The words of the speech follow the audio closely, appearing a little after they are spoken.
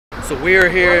So we are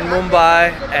here in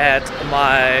Mumbai at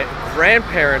my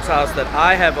grandparents' house that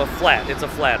I have a flat. It's a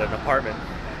flat, an apartment.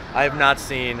 I have not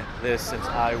seen this since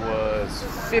I was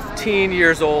 15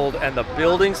 years old, and the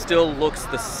building still looks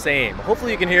the same.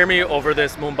 Hopefully you can hear me over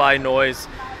this Mumbai noise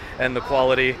and the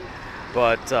quality,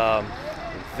 but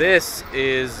this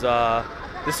is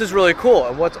really cool.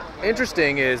 And what's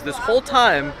interesting is this whole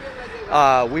time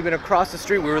we've been across the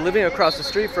street. We were living across the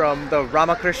street from the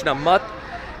Ramakrishna Math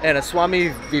and a Swami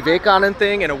Vivekanand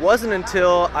thing, and it wasn't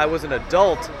until I was an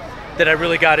adult that I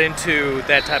really got into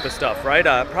that type of stuff, right?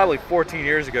 Probably 14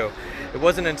 years ago. It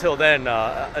wasn't until then,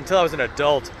 until I was an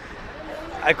adult,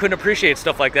 I couldn't appreciate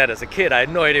stuff like that as a kid. I had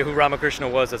no idea who Ramakrishna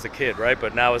was as a kid, right?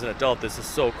 But now as an adult, this is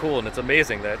so cool, and it's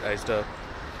amazing that I used to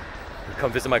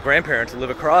come visit my grandparents who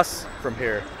live across from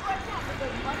here.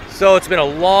 So it's been a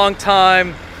long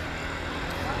time,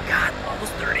 God,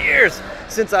 almost 30 years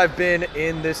since I've been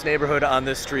in this neighborhood on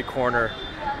this street corner,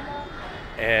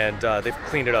 and they've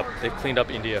cleaned it up. They've cleaned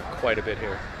up India quite a bit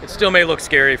here. It still may look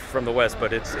scary from the west,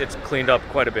 but it's cleaned up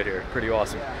quite a bit here. Pretty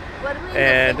awesome.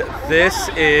 And this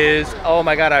is, oh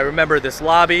my God, I remember this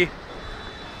lobby,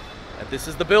 and this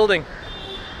is the building.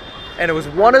 And it was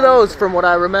one of those, from what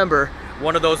I remember,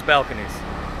 one of those balconies.